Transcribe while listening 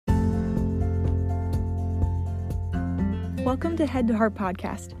Welcome to Head to Heart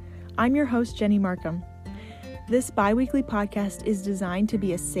Podcast. I'm your host, Jenny Markham. This bi-weekly podcast is designed to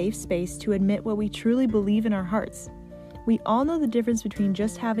be a safe space to admit what we truly believe in our hearts. We all know the difference between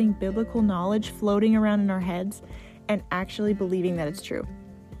just having biblical knowledge floating around in our heads and actually believing that it's true.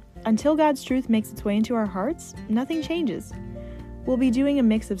 Until God's truth makes its way into our hearts, nothing changes. We'll be doing a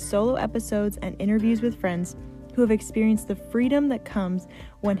mix of solo episodes and interviews with friends who have experienced the freedom that comes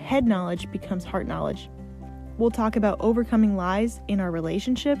when head knowledge becomes heart knowledge. We'll talk about overcoming lies in our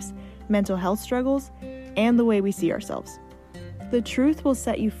relationships, mental health struggles, and the way we see ourselves. The truth will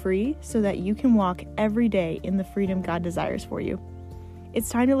set you free so that you can walk every day in the freedom God desires for you. It's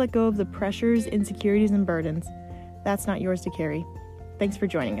time to let go of the pressures, insecurities, and burdens. That's not yours to carry. Thanks for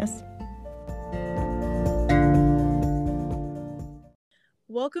joining us.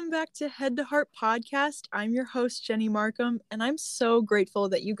 Welcome back to Head to Heart Podcast. I'm your host, Jenny Markham, and I'm so grateful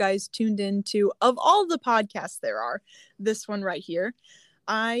that you guys tuned in to, of all the podcasts there are, this one right here.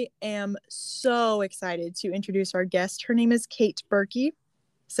 I am so excited to introduce our guest. Her name is Kate Berkey.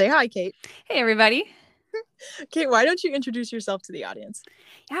 Say hi, Kate. Hey, everybody. Kate, why don't you introduce yourself to the audience?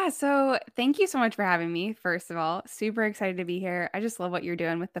 Yeah, so thank you so much for having me, first of all. Super excited to be here. I just love what you're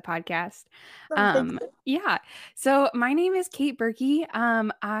doing with the podcast. Thank you. Yeah, so my name is Kate Berkey.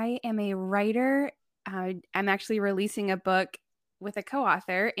 I am a writer. I'm actually releasing a book with a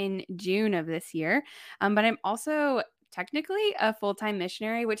co-author in June of this year, but I'm also technically a full-time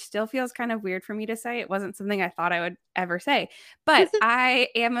missionary, which still feels kind of weird for me to say. It wasn't something I thought I would ever say, but I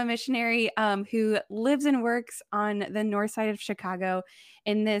am a missionary who lives and works on the north side of Chicago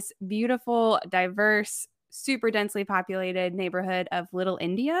in this beautiful, diverse, super densely populated neighborhood of Little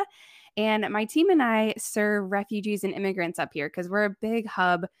India. And my team and I serve refugees and immigrants up here because we're a big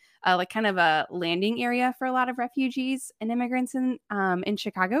hub, like kind of a landing area for a lot of refugees and immigrants in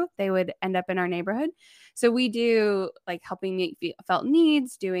Chicago. They would end up in our neighborhood. So we do like helping meet felt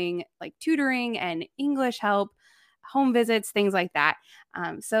needs, doing like tutoring and English help, home visits, things like that.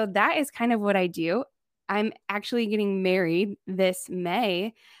 So that is kind of what I do. I'm actually getting married this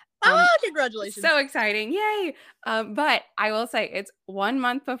May. Congratulations. So exciting. Yay. But I will say it's 1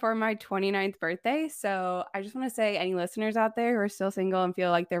 month before my 29th birthday. So I just want to say any listeners out there who are still single and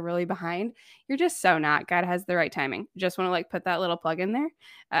feel like they're really behind, you're just so not. God has the right timing. Just want to like put that little plug in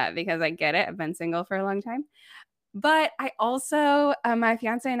there because I get it. I've been single for a long time. But I also, my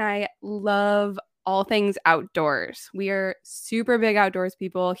fiance and I love all things outdoors. We are super big outdoors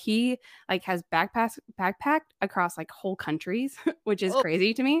people. He like has backpacked across like whole countries, which is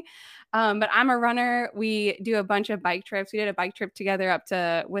crazy to me. But I'm a runner. We do a bunch of bike trips. We did a bike trip together up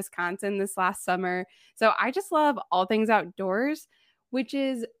to Wisconsin this last summer. So I just love all things outdoors, which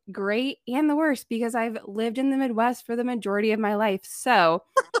is great and the worst because I've lived in the Midwest for the majority of my life. So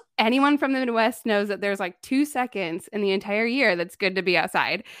anyone from the Midwest knows that there's like 2 seconds in the entire year that's good to be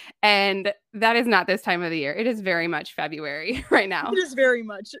outside. And that is not this time of the year. It is very much February right now. It is very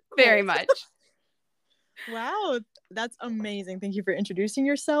much. Very much. Wow, that's amazing. Thank you for introducing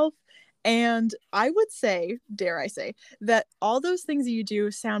yourself. And I would say, dare I say, that all those things that you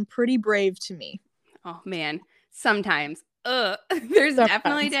do sound pretty brave to me. Oh, man. Sometimes. There's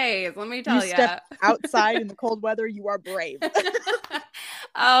definitely days, let me tell you. Step outside in the cold weather, you are brave.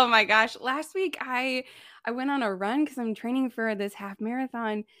 Oh my gosh. Last week I went on a run because I'm training for this half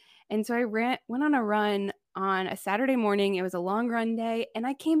marathon. And so I went on a run on a Saturday morning. It was a long run day. And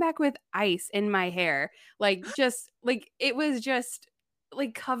I came back with ice in my hair. Like just like it was just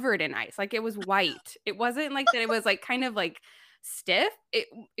like covered in ice. Like it was white. It wasn't like that. It was like kind of like stiff.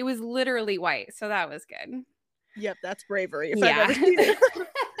 It was literally white. So that was good. Yep, that's bravery if I've ever seen it.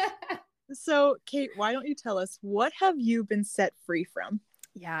 So, Kate, why don't you tell us, what have you been set free from?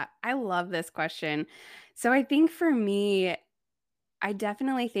 Yeah, I love this question. So I think for me, I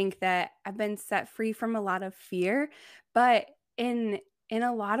definitely think that I've been set free from a lot of fear, but in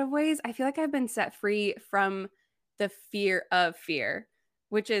a lot of ways, I feel like I've been set free from the fear of fear,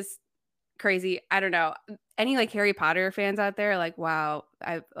 which is crazy. I don't know. Any like Harry Potter fans out there, like, wow,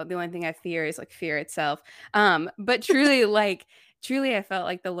 the only thing I fear is like fear itself. But truly, truly, I felt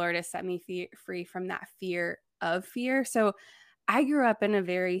like the Lord has set me free from that fear of fear. So I grew up in a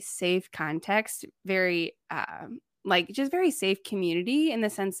very safe context, very just very safe community in the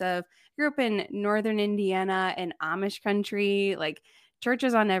sense of grew up in northern Indiana and Amish country, like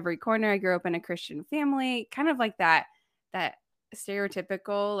churches on every corner. I grew up in a Christian family, kind of like that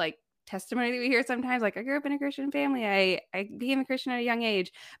stereotypical like testimony that we hear sometimes, like I grew up in a Christian family. I became a Christian at a young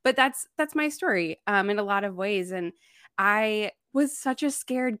age, but that's my story in a lot of ways. And I was such a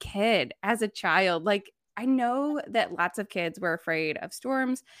scared kid as a child. Like I know that lots of kids were afraid of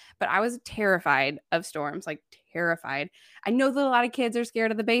storms, but I was terrified of storms, like terrified. I know that a lot of kids are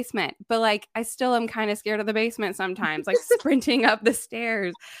scared of the basement, but like I still am kind of scared of the basement sometimes, like sprinting up the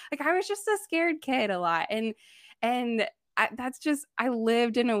stairs. Like I was just a scared kid a lot. And that's just, I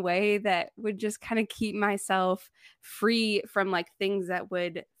lived in a way that would just kind of keep myself free from like things that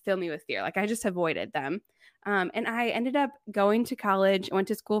would fill me with fear. Like I just avoided them. And I ended up going to college, went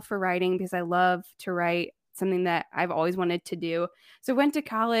to school for writing because I love to write, something that I've always wanted to do. So went to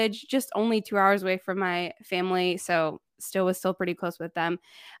college, just only 2 hours away from my family. So was still pretty close with them.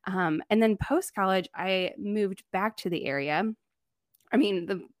 And then post college, I moved back to the area. I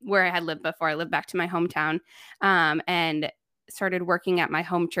mean, where I had lived before. I lived back to my hometown, and started working at my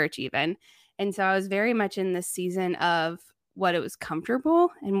home church even. And so I was very much in this season of what it was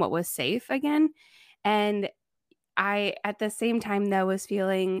comfortable and what was safe again. And I, at the same time, though, was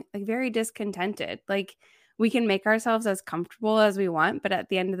feeling like very discontented. Like we can make ourselves as comfortable as we want, but at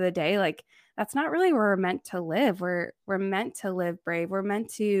the end of the day, like that's not really where we're meant to live. We're meant to live brave. We're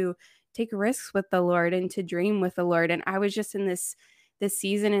meant to take risks with the Lord and to dream with the Lord. And I was just in this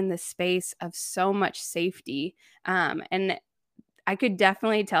season, in this space of so much safety. And I could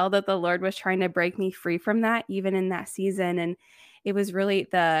definitely tell that the Lord was trying to break me free from that, even in that season. And it was really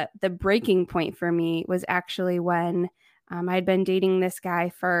the breaking point for me was actually when I'd been dating this guy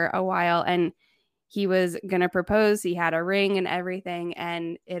for a while, and he was going to propose. He had a ring and everything,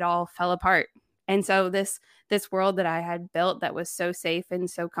 and it all fell apart. And so this world that I had built that was so safe and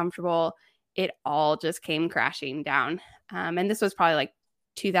so comfortable, it all just came crashing down. And this was probably like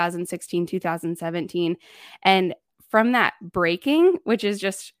 2016, 2017. And from that breaking, which is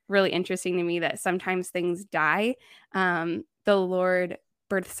just really interesting to me that sometimes things die, the Lord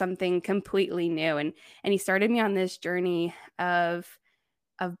birthed something completely new. And he started me on this journey of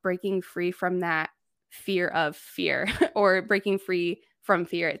breaking free from that fear of fear or breaking free from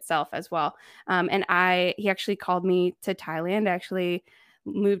fear itself as well. And he actually called me to Thailand. I actually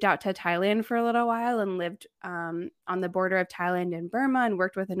moved out to Thailand for a little while and lived on the border of Thailand and Burma and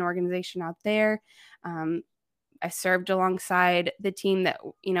worked with an organization out there. I served alongside the team that,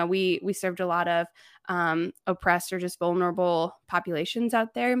 we served a lot of oppressed or just vulnerable populations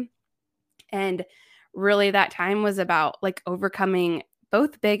out there. And really that time was about like overcoming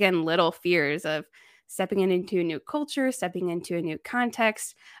both big and little fears of stepping into a new culture, stepping into a new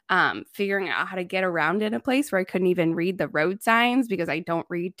context, figuring out how to get around in a place where I couldn't even read the road signs because I don't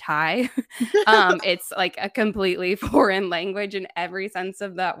read Thai. It's like a completely foreign language in every sense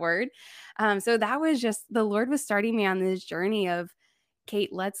of that word. So that was just, the Lord was starting me on this journey of,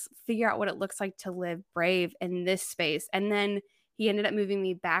 Kate, let's figure out what it looks like to live brave in this space. And then he ended up moving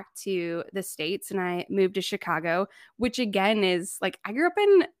me back to the States, and I moved to Chicago, which again is like, I grew up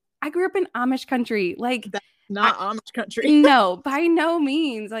in Amish country. Like that's not Amish country. No, by no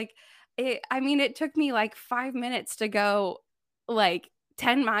means. Like it took me like 5 minutes to go like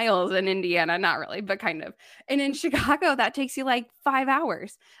 10 miles in Indiana, not really, but kind of. And in Chicago, that takes you like 5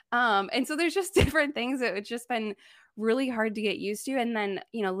 hours. And so there's just different things that it's just been really hard to get used to. And then,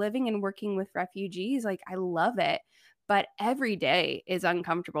 living and working with refugees, like I love it, but every day is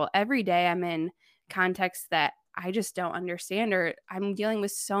uncomfortable. Every day I'm in contexts that I just don't understand, or I'm dealing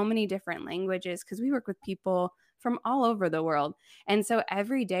with so many different languages because we work with people from all over the world. And so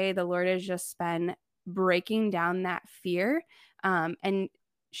every day the Lord has just been breaking down that fear and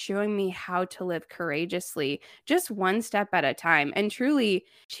showing me how to live courageously, just one step at a time, and truly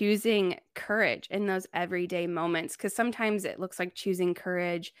choosing courage in those everyday moments. Because sometimes it looks like choosing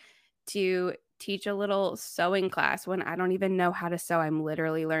courage to teach a little sewing class when I don't even know how to sew. I'm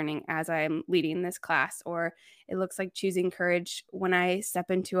literally learning as I'm leading this class. Or it looks like choosing courage when I step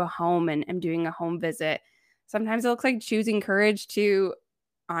into a home and am doing a home visit. Sometimes it looks like choosing courage to,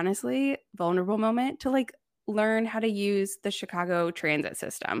 honestly, vulnerable moment, to like learn how to use the Chicago transit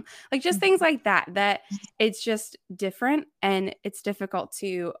system. Like just things like that it's just different and it's difficult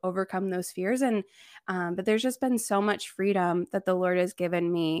to overcome those fears. And but there's just been so much freedom that the Lord has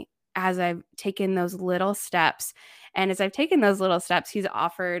given me as I've taken those little steps. And as I've taken those little steps, he's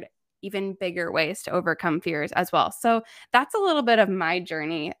offered even bigger ways to overcome fears as well. So that's a little bit of my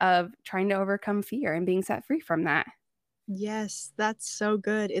journey of trying to overcome fear and being set free from that. Yes, that's so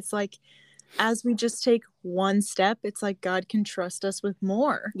good. It's like, as we just take one step, it's like God can trust us with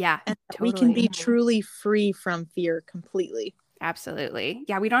more. Yeah, and totally. We can be truly free from fear completely. Absolutely.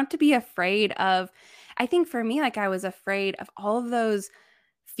 Yeah, we don't have to be afraid of, I think for me, like I was afraid of all of those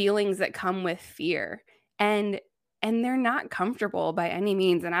feelings that come with fear, and they're not comfortable by any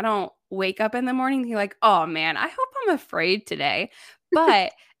means. And I don't wake up in the morning thinking like, oh man, I hope I'm afraid today.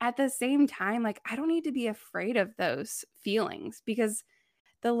 But at the same time, like, I don't need to be afraid of those feelings, because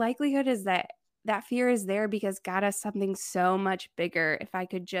the likelihood is that that fear is there because God has something so much bigger. If I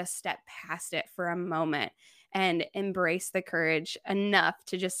could just step past it for a moment and embrace the courage enough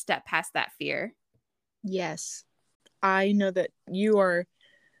to just step past that fear. Yes. I know that you are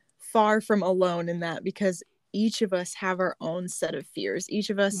far from alone in that, because each of us have our own set of fears. Each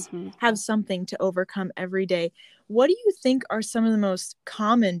of us have something to overcome every day. What do you think are some of the most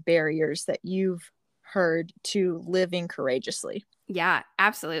common barriers that you've heard to living courageously? Yeah,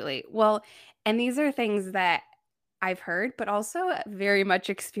 absolutely. Well, and these are things that I've heard, but also very much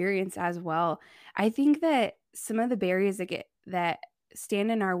experience as well. I think that some of the barriers that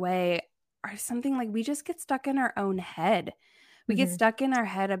stand in our way are something like we just get stuck in our own head. We get Mm-hmm. stuck in our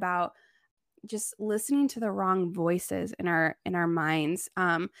head about just listening to the wrong voices in our minds.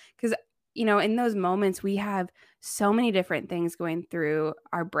 Because in those moments we have so many different things going through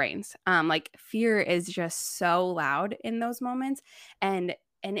our brains. Like fear is just so loud in those moments, and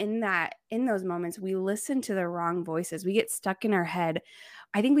in those moments we listen to the wrong voices. We get stuck in our head.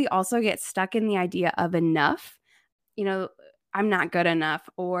 I think we also get stuck in the idea of enough. you know, I'm not good enough,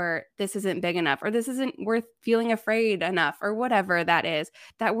 or this isn't big enough, or this isn't worth feeling afraid enough, or whatever that is.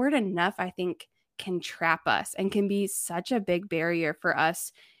 That word enough, I think, can trap us and can be such a big barrier for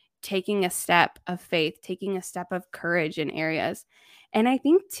us taking a step of faith, taking a step of courage in areas. And I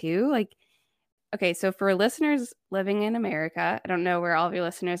think too, like, okay, so for listeners living in America, I don't know where all of your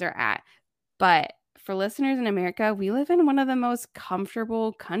listeners are at, but for listeners in America, we live in one of the most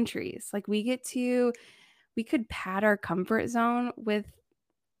comfortable countries. Like we could pad our comfort zone with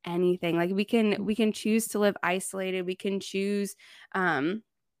anything. Like we can choose to live isolated. We can choose to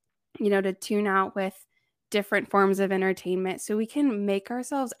tune out with different forms of entertainment. So we can make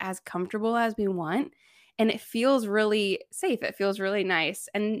ourselves as comfortable as we want, and it feels really safe. It feels really nice.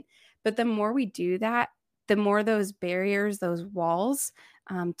 But the more we do that, the more those barriers, those walls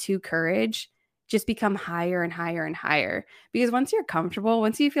to courage just become higher and higher and higher. Because once you're comfortable,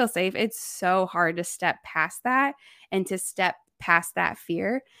 once you feel safe, it's so hard to step past that and to step past that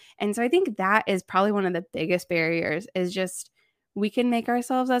fear. And so I think that is probably one of the biggest barriers, is just we can make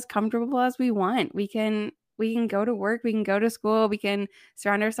ourselves as comfortable as we want. We can go to work, we can go to school, we can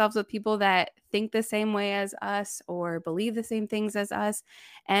surround ourselves with people that think the same way as us or believe the same things as us,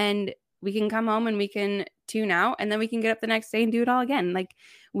 and we can come home and we can tune out, and then we can get up the next day and do it all again. Like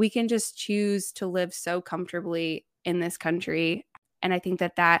we can just choose to live so comfortably in this country, and I think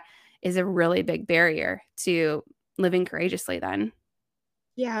that that is a really big barrier to living courageously then.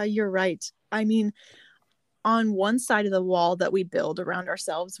 Yeah, you're right. I mean, on one side of the wall that we build around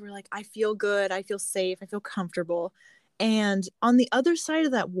ourselves, we're like, I feel good, I feel safe, I feel comfortable. And on the other side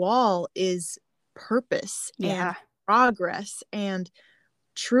of that wall is purpose and Yeah, progress and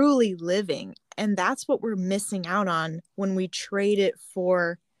truly living. And that's what we're missing out on when we trade it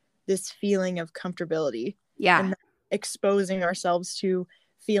for this feeling of comfortability yeah, and exposing ourselves to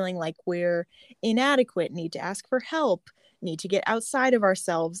feeling like we're inadequate, need to ask for help, need to get outside of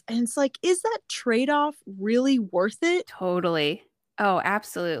ourselves. And it's like, is that trade off really worth it? totally. Oh,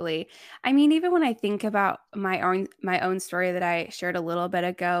 absolutely. I mean, even when I think about my own story that I shared a little bit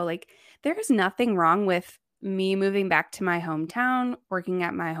ago, like there's nothing wrong with me moving back to my hometown, working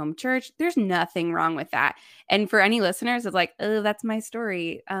at my home church. There's nothing wrong with that. And for any listeners, it's like, oh, that's my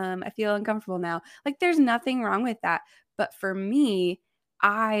story. I feel uncomfortable now. Like there's nothing wrong with that. But for me,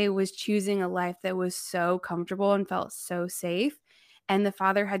 I was choosing a life that was so comfortable and felt so safe. And the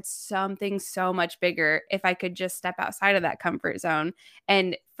Father had something so much bigger if I could just step outside of that comfort zone.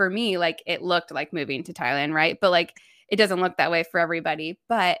 And for me, like it looked like moving to Thailand, right? But like it doesn't look that way for everybody.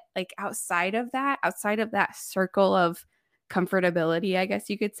 But like outside of that circle of comfortability, I guess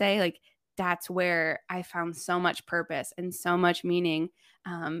you could say, like that's where I found so much purpose and so much meaning,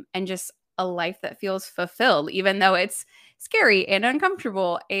 and just a life that feels fulfilled, even though it's scary and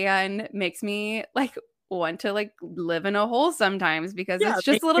uncomfortable and makes me like want to like live in a hole sometimes, because Yeah, it's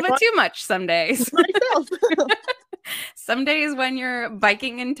just make a little me bit want too much some days. myself. Some days when you're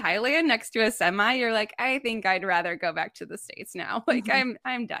biking in Thailand next to a semi, you're like, I think I'd rather go back to the States now. Like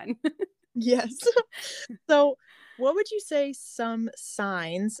I'm done. Yes. So, what would you say some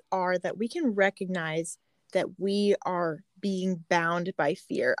signs are that we can recognize that we are being bound by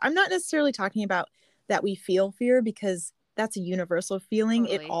fear? I'm not necessarily talking about that we feel fear, because that's a universal feeling.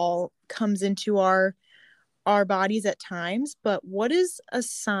 It Totally. all comes into our bodies at times, but what is a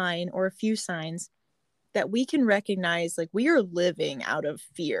sign or a few signs that we can recognize like we are living out of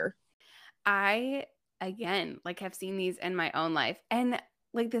fear? I again like have seen these in my own life. And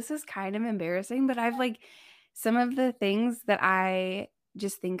like this is kind of embarrassing, but I've like some of the things that I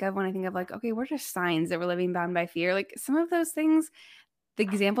just think of when I think of like, okay, what are signs that we're living bound by fear? Like some of those things, the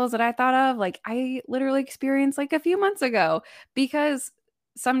examples that I thought of, like I literally experienced like a few months ago, because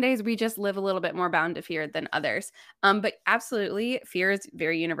some days we just live a little bit more bound to fear than others. But absolutely, fear is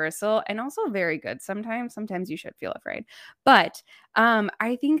very universal and also very good. Sometimes you should feel afraid. But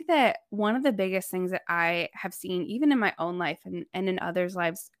I think that one of the biggest things that I have seen, even in my own life and in others'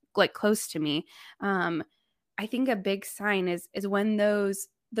 lives, like close to me, I think a big sign is when those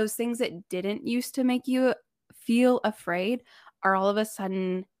things that didn't used to make you feel afraid are all of a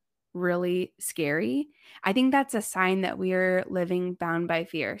sudden really scary. I think that's a sign that we're living bound by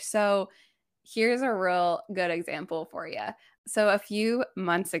fear. So here's a real good example for you. So a few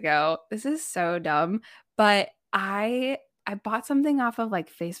months ago, this is so dumb, but I bought something off of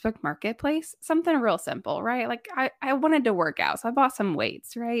like Facebook Marketplace, something real simple, right? Like I wanted to work out, so I bought some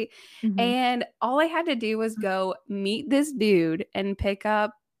weights, right? Mhm. And all I had to do was go meet this dude and pick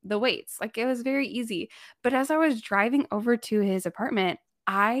up the weights. Like it was very easy. But as I was driving over to his apartment,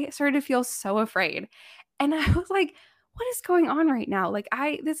 I started to feel so afraid. And I was like, what is going on right now? Like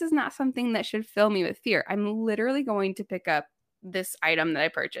this is not something that should fill me with fear. I'm literally going to pick up this item that I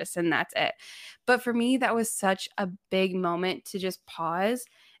purchased and that's it. But for me, that was such a big moment to just pause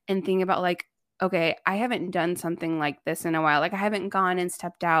and think about like, okay, I haven't done something like this in a while. Like I haven't gone and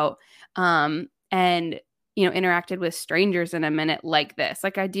stepped out and interacted with strangers in a minute like this.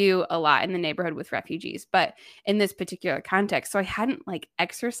 Like I do a lot in the neighborhood with refugees, but in this particular context. So I hadn't like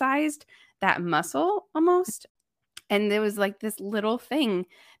exercised that muscle almost. And there was like this little thing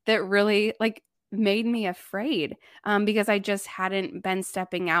that really like made me afraid because I just hadn't been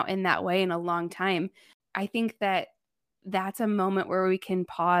stepping out in that way in a long time. I think that that's a moment where we can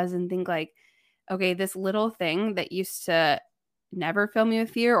pause and think like, okay, this little thing that used to never fill me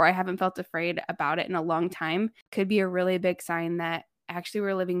with fear, or I haven't felt afraid about it in a long time, could be a really big sign that actually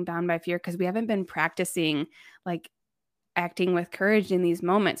we're living bound by fear because we haven't been practicing like acting with courage in these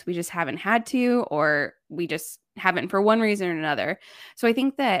moments. We just haven't had to, or we just haven't for one reason or another. So I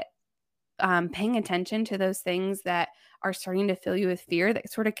think that paying attention to those things that are starting to fill you with fear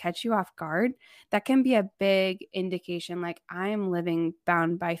that sort of catch you off guard, that can be a big indication like I'm living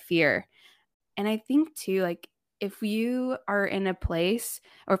bound by fear. And I think too, like if you are in a place,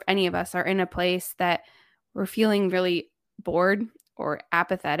 or if any of us are in a place that we're feeling really bored or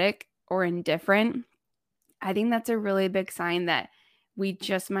apathetic or indifferent, I think that's a really big sign that we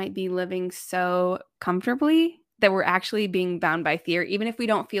just might be living so comfortably that we're actually being bound by fear, even if we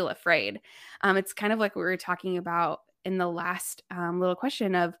don't feel afraid. It's kind of like what we were talking about in the last little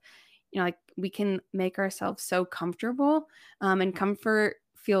question of, like we can make ourselves so comfortable and comfort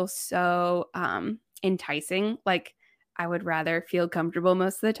feels so enticing. Like I would rather feel comfortable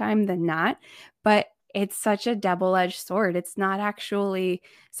most of the time than not. But it's such a double-edged sword. It's not actually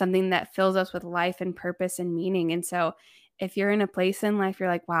something that fills us with life and purpose and meaning. And so if you're in a place in life, you're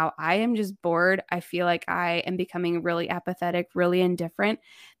like, wow, I am just bored. I feel like I am becoming really apathetic, really indifferent.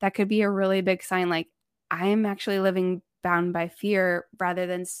 That could be a really big sign. Like I am actually living bound by fear rather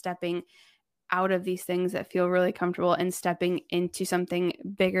than stepping out of these things that feel really comfortable and stepping into something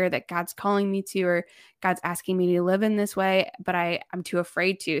bigger that God's calling me to, or God's asking me to live in this way, but I'm too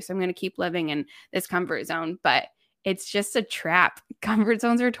afraid to. So I'm going to keep living in this comfort zone. But it's just a trap. Comfort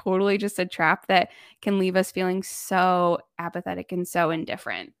zones are totally just a trap that can leave us feeling so apathetic and so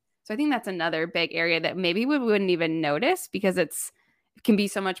indifferent. So I think that's another big area that maybe we wouldn't even notice because it can be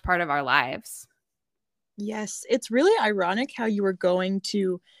so much part of our lives. Yes, it's really ironic how you were going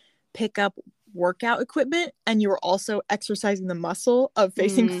to pick up workout equipment and you were also exercising the muscle of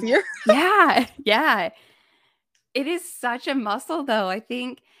facing fear. Yeah. It is such a muscle though. I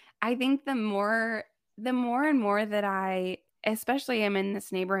think the more and more that I especially am in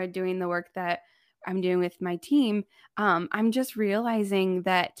this neighborhood doing the work that I'm doing with my team, I'm just realizing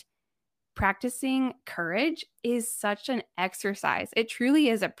that practicing courage is such an exercise. It truly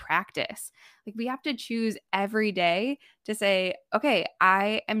is a practice. Like we have to choose every day to say, okay,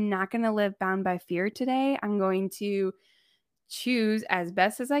 I am not going to live bound by fear today. I'm going to choose as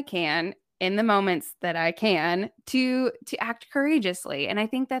best as I can in the moments that I can to act courageously. And I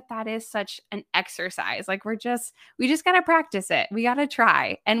think that is such an exercise. Like we just got to practice it. We got to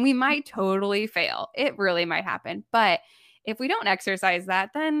try, and we might totally fail. It really might happen. But if we don't exercise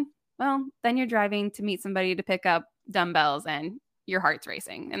that, then you're driving to meet somebody to pick up dumbbells and your heart's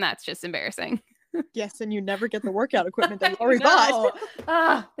racing, and that's just embarrassing. Yes, and you never get the workout equipment that you already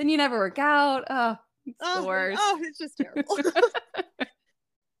bought. Then you never work out. It's the worst. It's just terrible.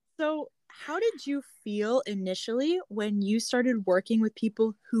 So, how did you feel initially when you started working with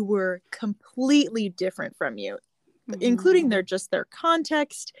people who were completely different from you, including their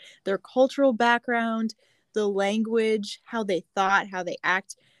context, their cultural background, the language, how they thought, how they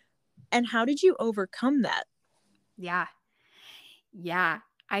act, and how did you overcome that? Yeah. Yeah.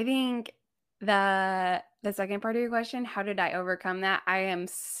 I think the second part of your question, how did I overcome that? I am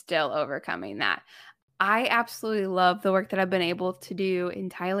still overcoming that. I absolutely love the work that I've been able to do in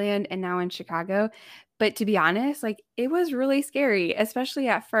Thailand and now in Chicago. But to be honest, like it was really scary, especially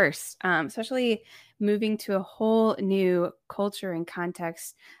at first, especially moving to a whole new culture and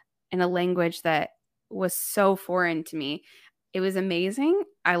context in a language that was so foreign to me. It was amazing.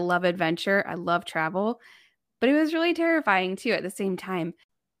 I love adventure. I love travel, but it was really terrifying too at the same time.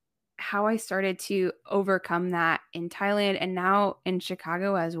 How I started to overcome that in Thailand and now in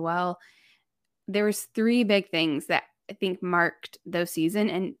Chicago as well. There was three big things that I think marked those season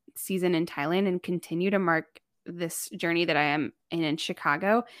in Thailand and continue to mark this journey that I am in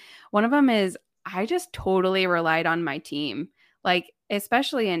Chicago. One of them is I just totally relied on my team. Like,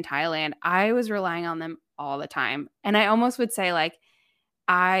 especially in Thailand, I was relying on them all the time. And I almost would say, like,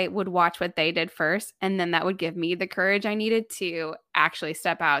 I would watch what they did first, and then that would give me the courage I needed to actually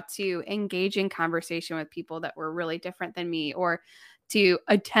step out, to engage in conversation with people that were really different than me, or to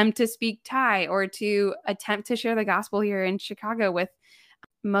attempt to speak Thai, or to attempt to share the gospel here in Chicago with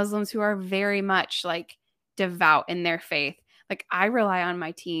Muslims who are very much like devout in their faith. Like I rely on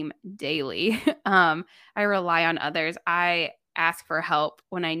my team daily. I rely on others. I ask for help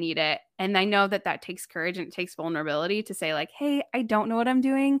when I need it. And I know that that takes courage and it takes vulnerability to say like, "Hey, I don't know what I'm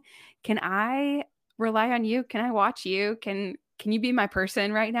doing. Can I rely on you? Can I watch you? Can you be my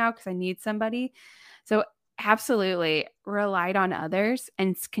person right now because I need somebody?" So absolutely relied on others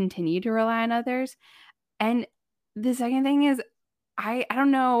and continue to rely on others. And the second thing is I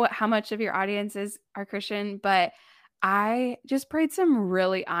don't know how much of your audiences are Christian, but I just prayed some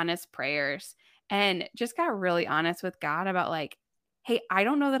really honest prayers and just got really honest with God about like, hey, I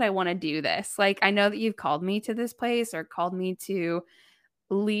don't know that I want to do this. Like, I know that you've called me to this place or called me to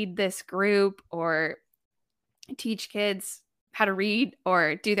lead this group or teach kids how to read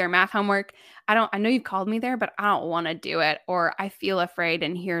or do their math homework. I know you've called me there, but I don't want to do it or I feel afraid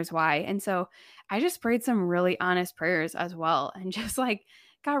and here's why. And so I just prayed some really honest prayers as well and just like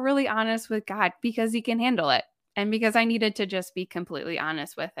got really honest with God because he can handle it and because I needed to just be completely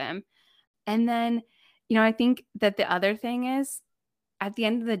honest with him. And then, I think that the other thing is at the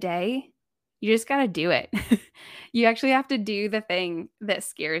end of the day, you just got to do it. You actually have to do the thing that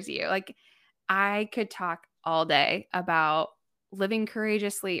scares you. Like I could talk all day about living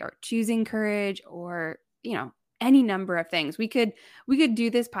courageously or choosing courage or, any number of things. We could do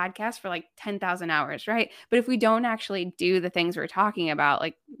this podcast for like 10,000 hours, right? But if we don't actually do the things we're talking about,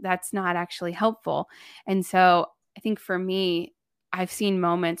 like that's not actually helpful. And so I think for me, I've seen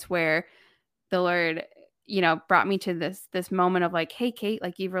moments where the Lord, brought me to this moment of like, hey, Kate,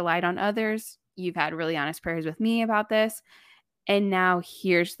 like you've relied on others. You've had really honest prayers with me about this. And now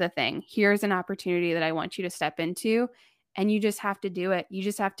here's the thing. Here's an opportunity that I want you to step into. And you just have to do it. You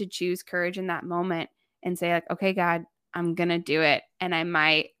just have to choose courage in that moment and say, like, okay, God, I'm going to do it. And it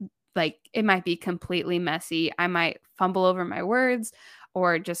might be completely messy. I might fumble over my words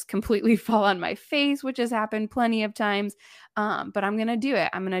or just completely fall on my face, which has happened plenty of times. But I'm going to do it.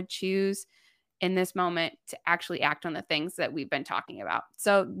 I'm going to choose in this moment to actually act on the things that we've been talking about.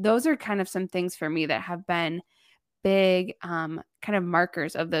 So those are kind of some things for me that have been big kind of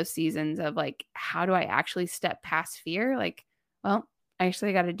markers of those seasons of like, how do I actually step past fear? Like, well, I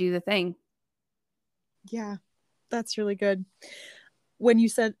actually got to do the thing. Yeah, that's really good. When you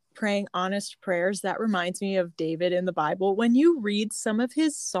said praying honest prayers, that reminds me of David in the Bible. When you read some of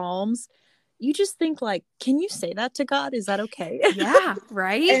his Psalms, you just think like, can you say that to God? Is that okay? Yeah,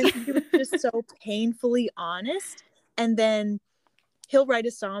 right? And he was just so painfully honest. And then he'll write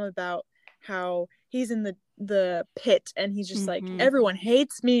a psalm about how he's in the pit and he's just like, everyone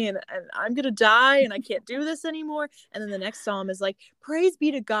hates me and I'm gonna die and I can't do this anymore. And then the next psalm is like, praise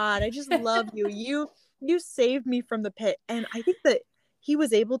be to God, I just love you saved me from the pit. And I think that he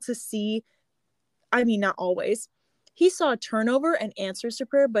was able to see, I mean, not always, he saw turnover and answers to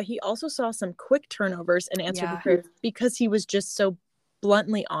prayer, but he also saw some quick turnovers and answers to prayer because he was just so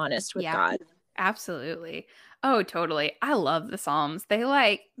bluntly honest with God. Absolutely. Oh, totally. I love the Psalms. They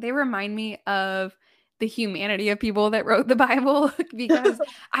remind me of the humanity of people that wrote the Bible because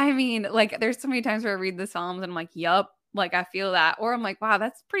I mean, like there's so many times where I read the Psalms and I'm like, yup, like I feel that. Or I'm like, wow,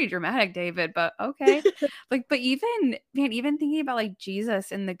 that's pretty dramatic, David, but okay. Like, but even thinking about like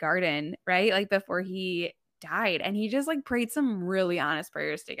Jesus in the garden, right? Like before he died. And he just like prayed some really honest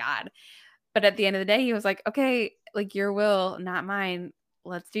prayers to God. But at the end of the day, he was like, okay, like your will, not mine.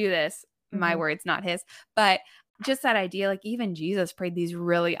 Let's do this. My words, not his. But just that idea, like even Jesus prayed these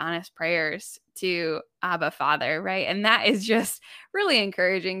really honest prayers to Abba Father, right? And that is just really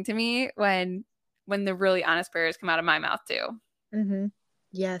encouraging to me when the really honest prayers come out of my mouth too.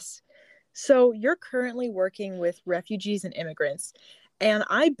 Yes. So you're currently working with refugees and immigrants, and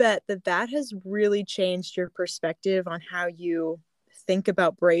I bet that has really changed your perspective on how you think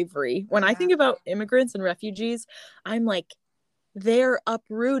about bravery. When I think about immigrants and refugees, I'm like, they're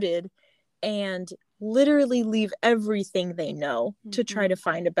uprooted and literally leave everything they know to try to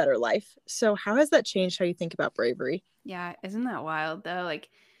find a better life. So how has that changed how you think about bravery? Yeah, isn't that wild though? Like,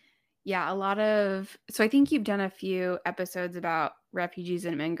 yeah, so I think you've done a few episodes about refugees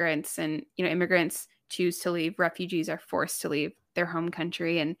and immigrants, and, you know, immigrants choose to leave, refugees are forced to leave their home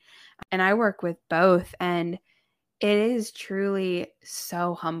country. And I work with both, and it is truly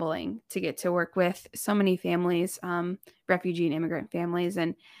so humbling to get to work with so many families, refugee and immigrant families.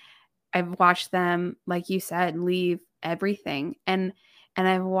 And I've watched them, like you said, leave everything. And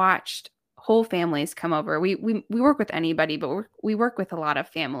I've watched whole families come over. We work with anybody, but we work with a lot of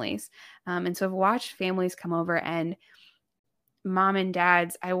families. And so I've watched families come over, and mom and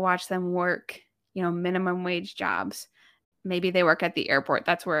dads, I watch them work, you know, minimum wage jobs. Maybe they work at the airport.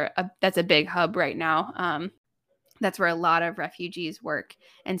 That's a big hub right now. That's where a lot of refugees work.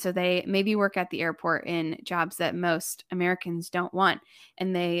 And so they maybe work at the airport in jobs that most Americans don't want.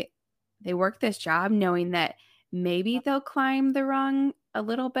 And they work this job knowing that maybe they'll climb the rung a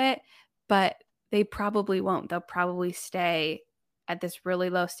little bit, but they probably won't. They'll probably stay at this really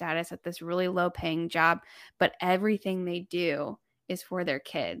low status, at this really low paying job. But everything they do is for their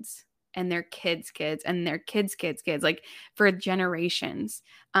kids and their kids' kids and their kids' kids' kids, like for generations.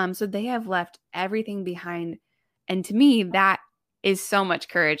 So they have left everything behind. And to me, that is so much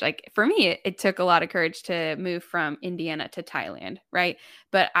courage. Like for me, it took a lot of courage to move from Indiana to Thailand, right?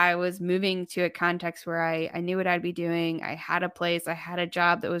 But I was moving to a context where I knew what I'd be doing. I had a place, I had a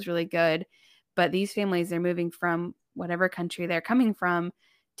job that was really good. But these families, they're moving from whatever country they're coming from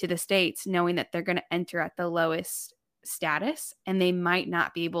to the States, knowing that they're going to enter at the lowest status and they might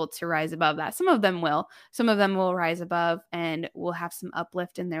not be able to rise above that. Some of them will rise above and will have some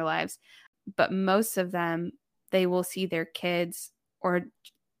uplift in their lives. But most of them, they will see their kids, or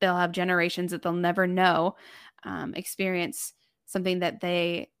they'll have generations that they'll never know, experience something that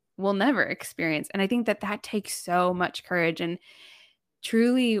they will never experience. And I think that takes so much courage. And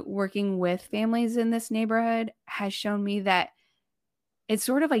truly working with families in this neighborhood has shown me that it's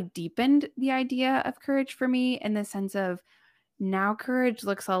sort of like deepened the idea of courage for me, in the sense of now courage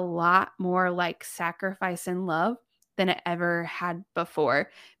looks a lot more like sacrifice and love than it ever had before.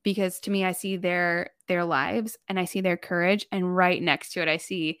 Because to me, I see their lives and I see their courage, and right next to it, I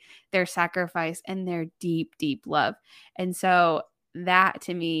see their sacrifice and their deep, deep love. And so that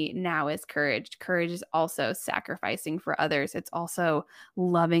to me now is courage. Courage is also sacrificing for others. It's also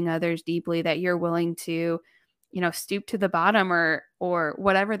loving others deeply, that you're willing to, you know, stoop to the bottom or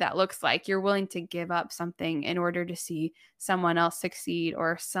whatever that looks like. You're willing to give up something in order to see someone else succeed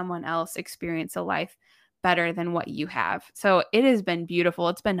or someone else experience a life better than what you have. So it has been beautiful.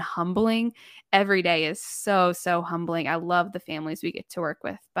 It's been humbling. Every day is so, so humbling. I love the families we get to work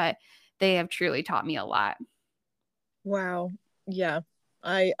with, but they have truly taught me a lot. Wow. Yeah,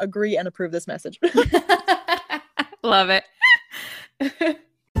 I agree and approve this message. Love it.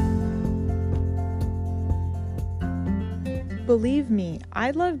 Believe me,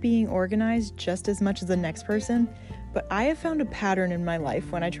 I love being organized just as much as the next person, but I have found a pattern in my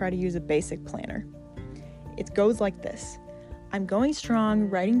life when I try to use a basic planner. It goes like this. I'm going strong,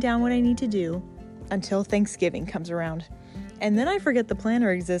 writing down what I need to do until Thanksgiving comes around. And then I forget the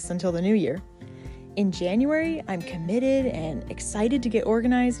planner exists until the new year. In January, I'm committed and excited to get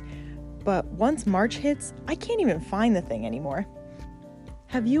organized, but once March hits, I can't even find the thing anymore.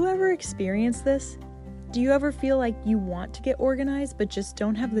 Have you ever experienced this? Do you ever feel like you want to get organized but just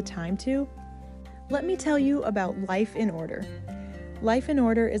don't have the time to? Let me tell you about Life in Order. Life in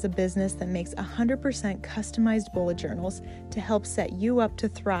Order is a business that makes 100% customized bullet journals to help set you up to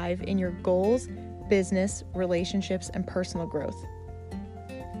thrive in your goals, business, relationships, and personal growth.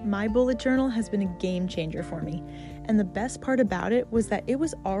 My bullet journal has been a game changer for me, and the best part about it was that it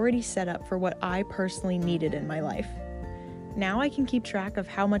was already set up for what I personally needed in my life. Now I can keep track of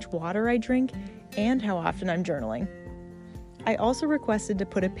how much water I drink and how often I'm journaling. I also requested to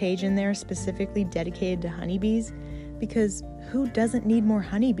put a page in there specifically dedicated to honeybees, because who doesn't need more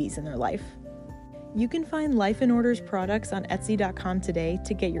honeybees in their life? You can find Life in Order's products on Etsy.com today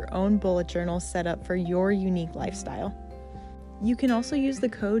to get your own bullet journal set up for your unique lifestyle. You can also use the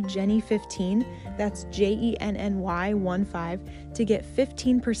code JENNY15, that's JENNY15, to get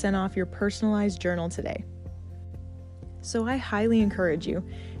 15% off your personalized journal today. So I highly encourage you,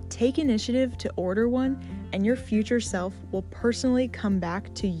 take initiative to order one, and your future self will personally come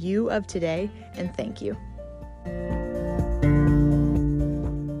back to you of today and thank you.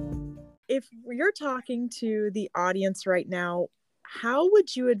 If you're talking to the audience right now, how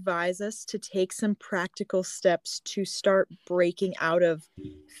would you advise us to take some practical steps to start breaking out of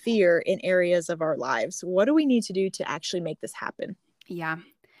fear in areas of our lives? What do we need to do to actually make this happen? Yeah,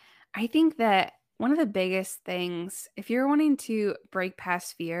 I think that one of the biggest things, if you're wanting to break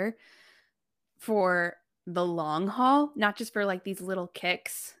past fear for the long haul, not just for like these little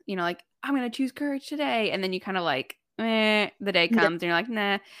kicks, like I'm going to choose courage today. And then you kind of like, the day comes and you're like,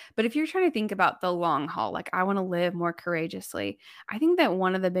 nah. But if you're trying to think about the long haul, like I want to live more courageously, I think that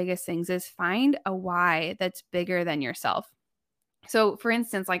one of the biggest things is find a why that's bigger than yourself. So for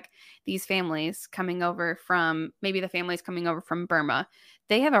instance, like these families coming over from, maybe the families coming over from Burma,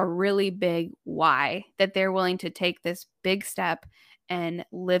 they have a really big why that they're willing to take this big step and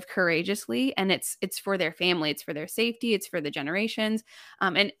live courageously. And it's for their family, it's for their safety, it's for the generations.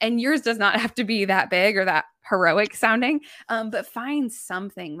 And yours does not have to be that big or that heroic sounding, but find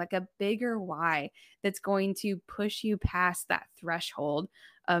something like a bigger why that's going to push you past that threshold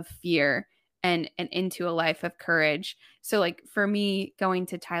of fear and into a life of courage. So like for me, going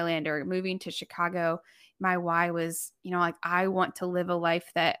to Thailand or moving to Chicago, my why was, like I want to live a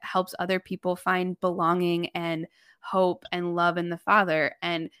life that helps other people find belonging and hope and love in the Father.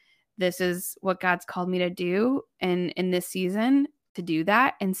 And this is what God's called me to do in this season, to do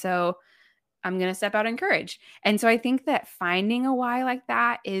that. And so I'm going to step out in courage. And so I think that finding a why like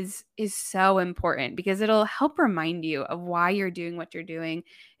that is so important, because it'll help remind you of why you're doing what you're doing.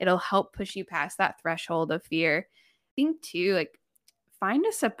 It'll help push you past that threshold of fear. I think too, like find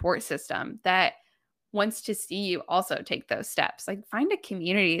a support system that wants to see you also take those steps. Like find a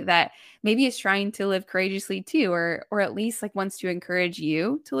community that maybe is trying to live courageously too, or at least like wants to encourage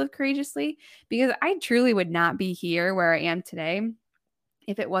you to live courageously, because I truly would not be here where I am today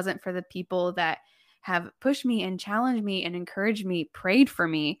if it wasn't for the people that have pushed me and challenged me and encouraged me, prayed for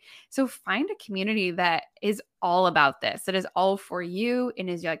me. So find a community that is all about this, that is all for you and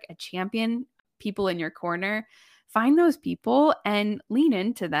is like a champion, people in your corner. Find those people and lean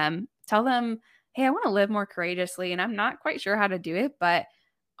into them. Tell them, hey, I want to live more courageously and I'm not quite sure how to do it, but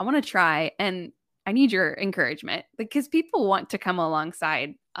I want to try and I need your encouragement, because people want to come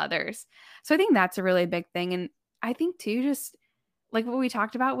alongside others. So I think that's a really big thing. And I think too, just like what we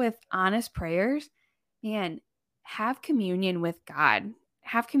talked about with honest prayers, man, have communion with God,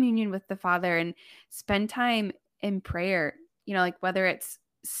 have communion with the Father, and spend time in prayer, like whether it's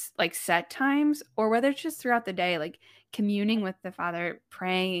like set times or whether it's just throughout the day, like communing with the Father,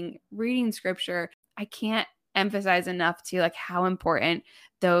 praying, reading scripture. I can't emphasize enough to like how important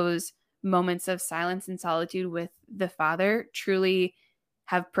those moments of silence and solitude with the Father truly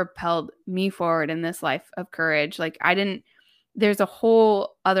have propelled me forward in this life of courage. Like there's a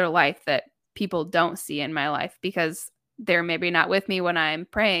whole other life that people don't see in my life because they're maybe not with me when I'm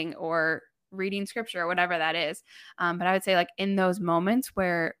praying or reading scripture or whatever that is. But I would say like in those moments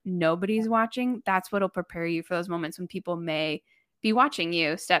where nobody's watching, that's what'll prepare you for those moments when people may be watching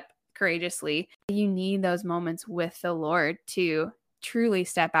you step courageously. You need those moments with the Lord to truly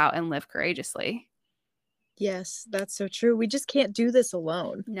step out and live courageously. Yes, that's so true. We just can't do this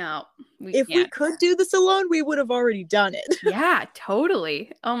alone. No, if we could do this alone, we would have already done it. Yeah,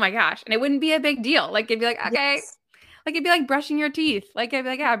 totally. Oh my gosh. And it wouldn't be a big deal. Like it'd be like, okay. Yes. Like it'd be like brushing your teeth. Like I'd be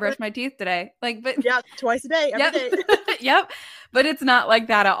like, yeah, I brushed my teeth today. Like, but yeah, twice a day, every day. Yep. But it's not like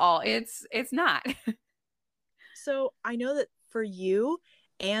that at all. It's not. So I know that for you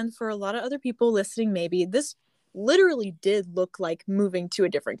and for a lot of other people listening, maybe this literally did look like moving to a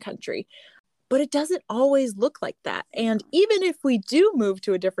different country. But it doesn't always look like that. And even if we do move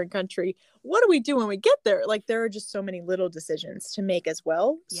to a different country, what do we do when we get there? Like there are just so many little decisions to make as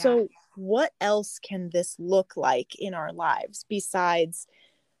well. Yeah. So what else can this look like in our lives besides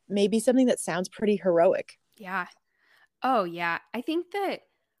maybe something that sounds pretty heroic? Yeah. Oh, yeah. I think that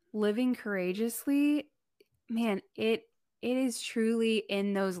living courageously, man, it is truly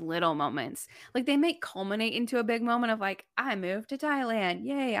in those little moments. Like they may culminate into a big moment of like, I moved to Thailand.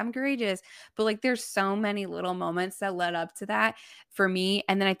 Yay, I'm courageous. But like there's so many little moments that led up to that for me.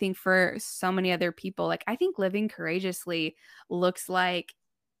 And then I think for so many other people, like I think living courageously looks like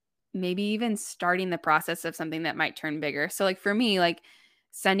maybe even starting the process of something that might turn bigger. So like for me, like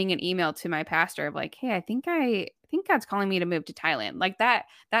sending an email to my pastor of like, hey, I think God's calling me to move to Thailand. Like that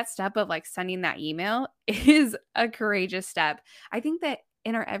step of like sending that email is a courageous step. I think that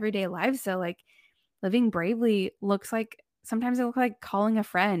in our everyday lives, though, like living bravely looks like sometimes it looks like calling a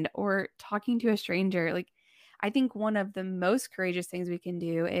friend or talking to a stranger. Like I think one of the most courageous things we can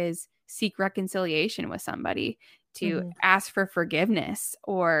do is seek reconciliation with somebody, to ask for forgiveness,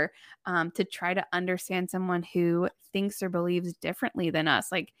 or to try to understand someone who thinks or believes differently than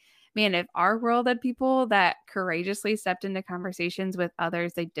us. Like, man, if our world had people that courageously stepped into conversations with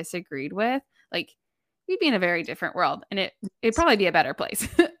others they disagreed with, like we'd be in a very different world, and it'd probably be a better place.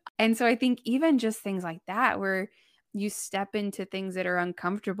 And so I think even just things like that, where you step into things that are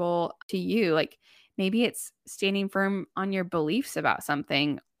uncomfortable to you, like maybe it's standing firm on your beliefs about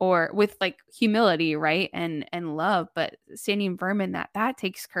something, or with like humility, right? And love, but standing firm in that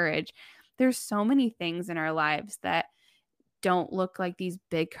takes courage. There's so many things in our lives that don't look like these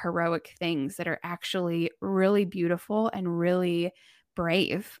big heroic things that are actually really beautiful and really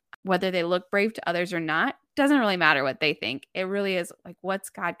brave. Whether they look brave to others or not, doesn't really matter what they think. It really is like, what's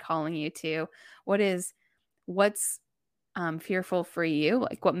God calling you to? What's fearful for you?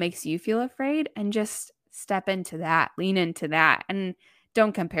 Like what makes you feel afraid? And just step into that, lean into that, and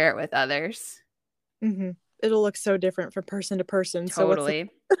don't compare it with others. It'll look so different from person to person. Totally.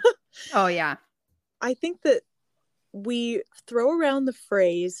 Oh yeah. I think that we throw around the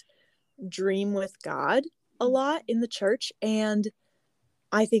phrase dream with God a lot in the church, and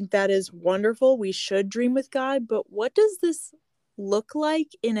I think that is wonderful. We should dream with God, but what does this look like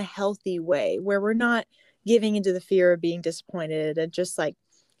in a healthy way where we're not giving into the fear of being disappointed and just like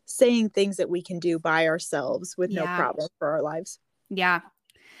saying things that we can do by ourselves with no problem for our lives? Yeah.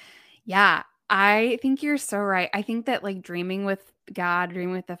 I think you're so right. I think that like dreaming with God,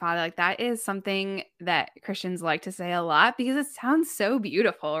 dreaming with the Father, like that is something that Christians like to say a lot because it sounds so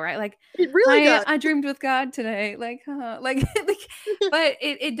beautiful, right? Like it really does. I dreamed with God today. Like, but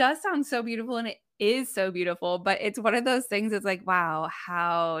it does sound so beautiful, and it is so beautiful, but it's one of those things that's like, wow,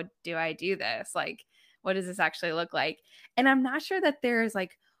 how do I do this? Like, what does this actually look like? And I'm not sure that there's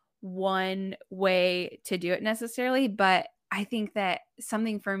like one way to do it necessarily, but I think that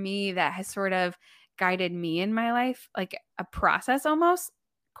something for me that has sort of guided me in my life, like a process almost,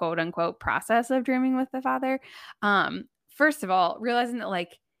 quote unquote, process of dreaming with the Father. First of all, realizing that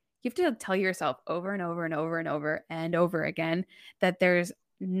like you have to tell yourself over and over and over and over and over again that there's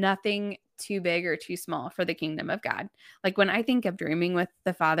nothing too big or too small for the kingdom of God. Like when I think of dreaming with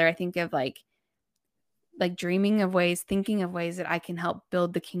the Father, I think of like dreaming of ways, thinking of ways that I can help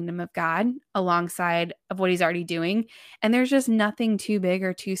build the kingdom of God alongside of what he's already doing. And there's just nothing too big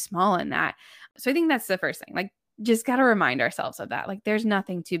or too small in that. So I think that's the first thing, like just got to remind ourselves of that. Like there's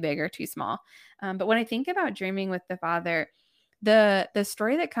nothing too big or too small. But when I think about dreaming with the Father, the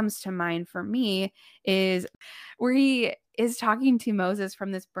story that comes to mind for me is where he is talking to Moses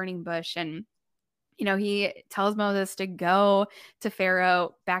from this burning bush, and he tells Moses to go to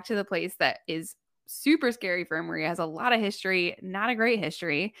Pharaoh, back to the place that is super scary for him, where he has a lot of history, not a great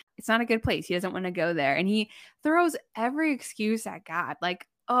history. It's not a good place. He doesn't want to go there. And he throws every excuse at God, like,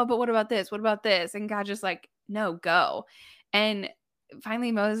 oh, but what about this? What about this? And God just like, no, go. And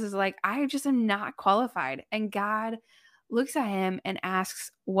finally, Moses is like, I just am not qualified. And God looks at him and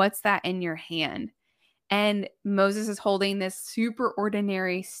asks, what's that in your hand? And Moses is holding this super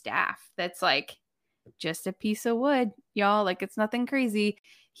ordinary staff that's like just a piece of wood, y'all. Like it's nothing crazy.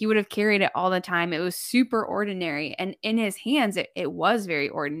 He would have carried it all the time. It was super ordinary. And in his hands, it was very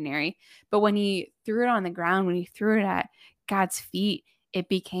ordinary. But when he threw it on the ground, when he threw it at God's feet, it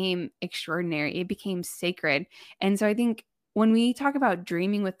became extraordinary. It became sacred. And so I think when we talk about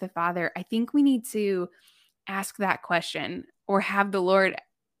dreaming with the Father, I think we need to ask that question, or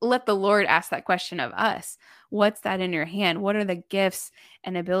let the Lord ask that question of us. What's that in your hand? What are the gifts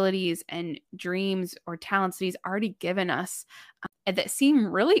and abilities and dreams or talents that he's already given us that seem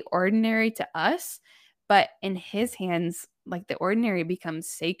really ordinary to us, but in his hands, like the ordinary becomes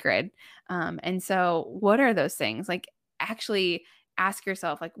sacred. And so what are those things? Like actually ask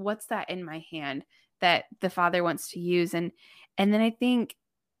yourself, like, what's that in my hand that the Father wants to use? And then I think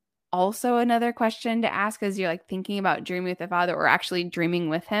also another question to ask as you're like thinking about dreaming with the Father, or actually dreaming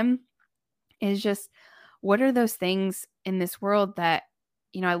with him, is just, what are those things in this world that,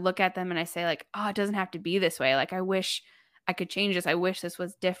 I look at them and I say like, oh, it doesn't have to be this way. Like, I wish I could change this. I wish this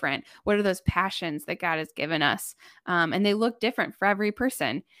was different. What are those passions that God has given us? And they look different for every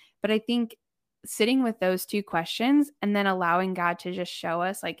person. But I think sitting with those two questions and then allowing God to just show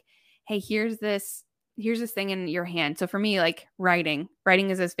us like, hey, here's this thing in your hand. So for me, like writing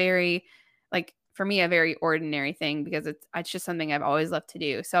is this very like for me, a very ordinary thing because it's just something I've always loved to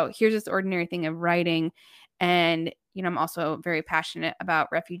do. So here's this ordinary thing of writing. And, I'm also very passionate about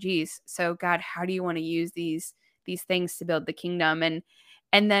refugees. So God, how do you want to use these things to build the kingdom?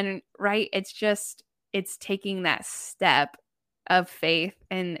 And then, right, it's taking that step of faith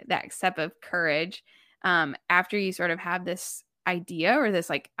and that step of courage after you sort of have this idea or this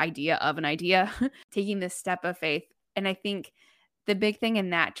like idea of an idea, taking this step of faith. And I think the big thing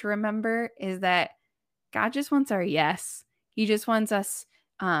in that to remember is that God just wants our yes. He just wants us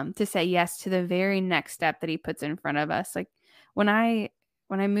to say yes to the very next step that he puts in front of us. Like when I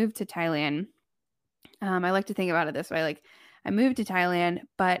moved to Thailand, I like to think about it this way. Like I moved to Thailand,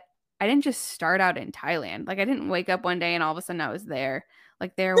 but I didn't just start out in Thailand. Like I didn't wake up one day and all of a sudden I was there.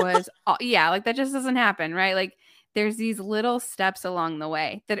 Like there was, yeah, like that just doesn't happen, right? Like there's these little steps along the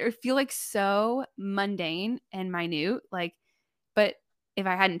way that feel like so mundane and minute. Like, but if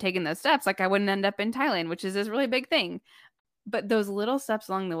I hadn't taken those steps, like I wouldn't end up in Thailand, which is this really big thing. But those little steps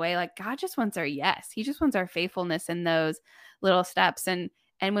along the way, like God just wants our yes. He just wants our faithfulness in those little steps. And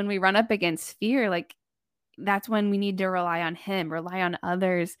when we run up against fear, like that's when we need to rely on him, rely on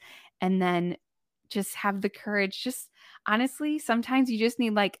others, and then just have the courage. Just honestly, sometimes you just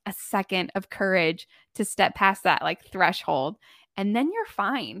need like a second of courage to step past that like threshold. And then you're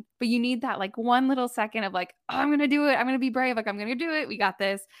fine. But you need that like one little second of like, oh, I'm going to do it. I'm going to be brave. Like, I'm going to do it. We got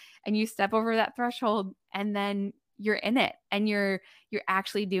this. And you step over that threshold and then you're in it and you're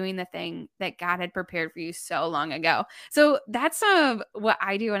actually doing the thing that God had prepared for you so long ago. So that's some of what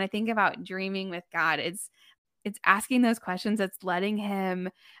I do when I think about dreaming with God. It's asking those questions. It's letting him,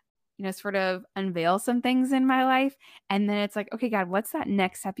 sort of unveil some things in my life. And then it's like, okay, God, what's that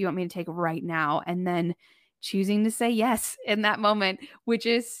next step you want me to take right now? And then choosing to say yes in that moment, which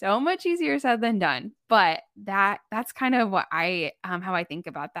is so much easier said than done. But that's kind of what how I think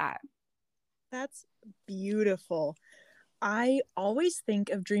about that. That's beautiful. I always think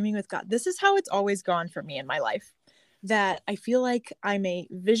of dreaming with God. This is how it's always gone for me in my life. That I feel like I'm a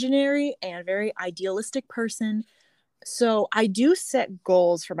visionary and very idealistic person. So I do set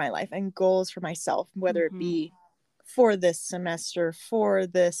goals for my life and goals for myself, whether it be for this semester, for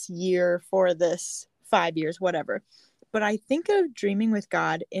this year, for this 5 years, whatever. But I think of dreaming with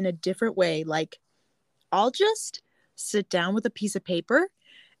God in a different way. Like I'll just sit down with a piece of paper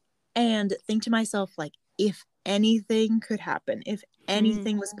and think to myself, like, if anything could happen, if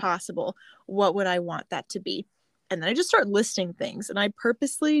anything was possible, what would I want that to be? And then I just start listing things. And I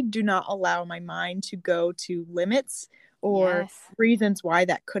purposely do not allow my mind to go to limits or reasons why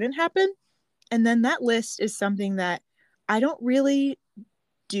that couldn't happen. And then that list is something that I don't really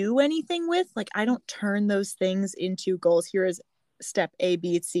do anything with. Like I don't turn those things into goals. Here is step A,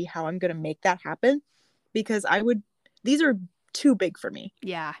 B, C, how I'm going to make that happen. Because these are too big for me.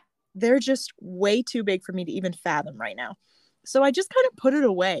 Yeah. They're just way too big for me to even fathom right now. So I just kind of put it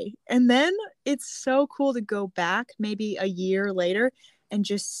away. And then it's so cool to go back maybe a year later and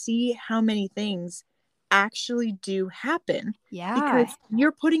just see how many things actually do happen. Yeah. Because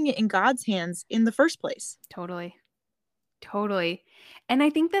you're putting it in God's hands in the first place. Totally. And I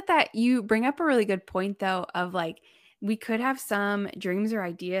think that you bring up a really good point though, of like, we could have some dreams or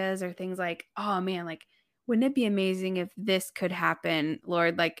ideas or things like, oh man, like, wouldn't it be amazing if this could happen,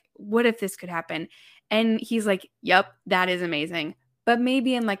 Lord? Like, what if this could happen? And he's like, yep, that is amazing. But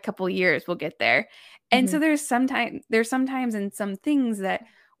maybe in like a couple years, we'll get there. And so there's sometimes in some things that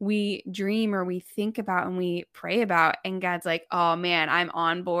we dream or we think about and we pray about. And God's like, oh man, I'm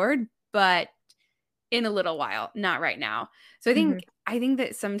on board, but in a little while, not right now. So I think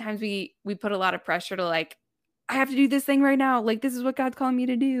that sometimes we put a lot of pressure to like, I have to do this thing right now. Like, this is what God's calling me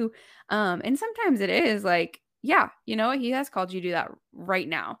to do. And sometimes it is like, yeah, he has called you to do that right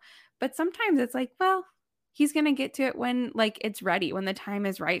now. But sometimes it's like, well, he's going to get to it when like it's ready, when the time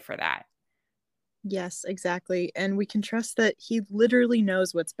is right for that. Yes, exactly. And we can trust that he literally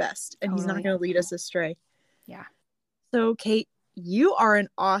knows what's best and he's not going to lead us astray. Yeah. So, Kate, you are an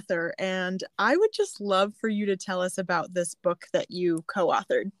author, and I would just love for you to tell us about this book that you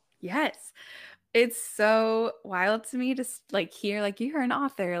co-authored. Yes. It's so wild to me to like hear like you're an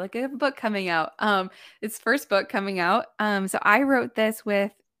author, like a book coming out. It's first book coming out. So I wrote this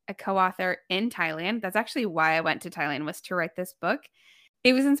with a co-author in Thailand. That's actually why I went to Thailand, was to write this book.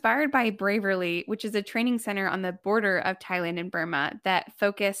 It was inspired by Braverly, which is a training center on the border of Thailand and Burma that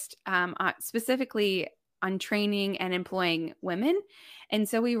focused specifically on training and employing women. And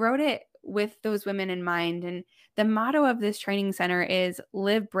so we wrote it with those women in mind. And the motto of this training center is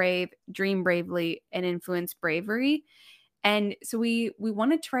live brave, dream bravely, and influence bravery. And so we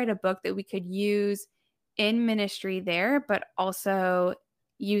wanted to write a book that we could use in ministry there, but also,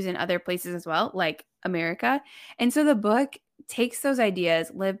 use in other places as well, like America. And so the book takes those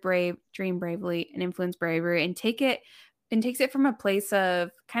ideas, live brave, dream bravely, and influence bravery, and takes it from a place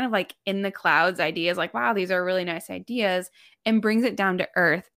of kind of like in the clouds ideas, like, wow, these are really nice ideas, and brings it down to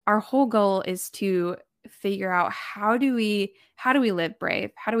earth. Our whole goal is to figure out how do we live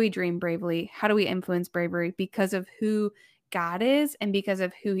brave? How do we dream bravely? How do we influence bravery because of who God is and because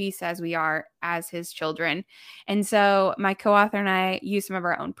of who he says we are as his children. And so my co-author and I use some of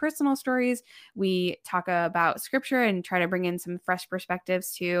our own personal stories. We talk about scripture and try to bring in some fresh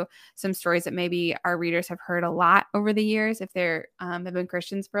perspectives to some stories that maybe our readers have heard a lot over the years if they're have been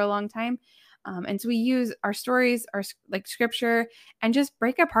Christians for a long time. And so we use our stories, our like scripture, and just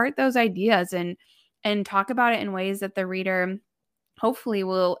break apart those ideas and talk about it in ways that the reader hopefully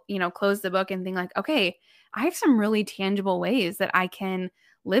will, close the book and think like, okay, I have some really tangible ways that I can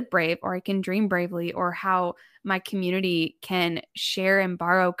live brave or I can dream bravely, or how my community can share and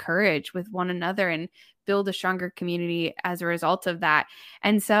borrow courage with one another and build a stronger community as a result of that.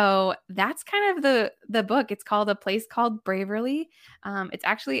 And so that's kind of the book. It's called A Place Called Braverly. It's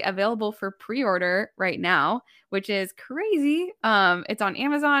actually available for pre-order right now, which is crazy. It's on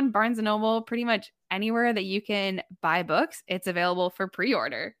Amazon, Barnes & Noble, pretty much anywhere that you can buy books. It's available for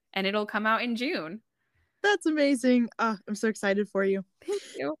pre-order and it'll come out in June. That's amazing. I'm so excited for you. Thank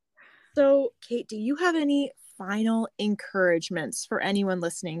you. So, Kate, do you have any final encouragements for anyone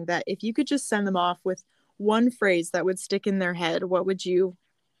listening that if you could just send them off with one phrase that would stick in their head, what would you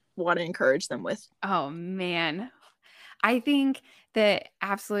want to encourage them with? Oh, man. I think that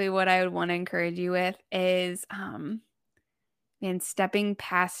absolutely what I would want to encourage you with is, stepping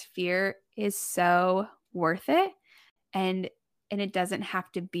past fear is so worth it. And it doesn't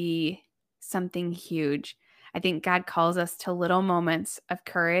have to be something huge. I think God calls us to little moments of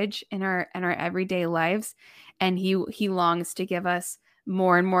courage in our everyday lives, and he longs to give us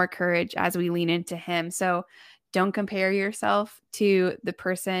more and more courage as we lean into him. So don't compare yourself to the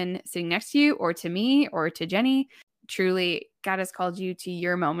person sitting next to you or to me or to Jenny. Truly, God has called you to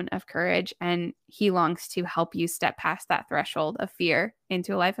your moment of courage, and he longs to help you step past that threshold of fear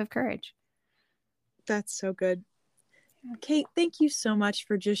into a life of courage. That's so good. Kate, thank you so much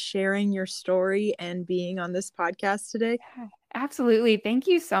for just sharing your story and being on this podcast today. Yeah, absolutely. Thank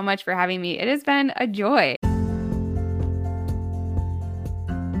you so much for having me. It has been a joy.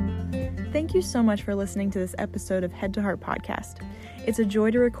 Thank you so much for listening to this episode of Head to Heart Podcast. It's a joy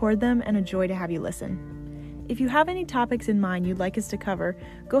to record them and a joy to have you listen. If you have any topics in mind you'd like us to cover,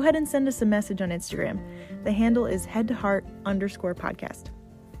 go ahead and send us a message on Instagram. The handle is headtoheart_podcast.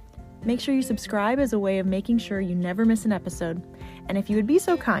 Make sure you subscribe as a way of making sure you never miss an episode. And if you would be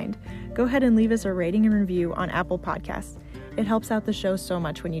so kind, go ahead and leave us a rating and review on Apple Podcasts. It helps out the show so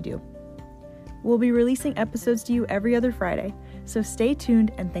much when you do. We'll be releasing episodes to you every other Friday, so stay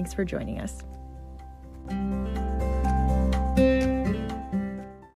tuned and thanks for joining us.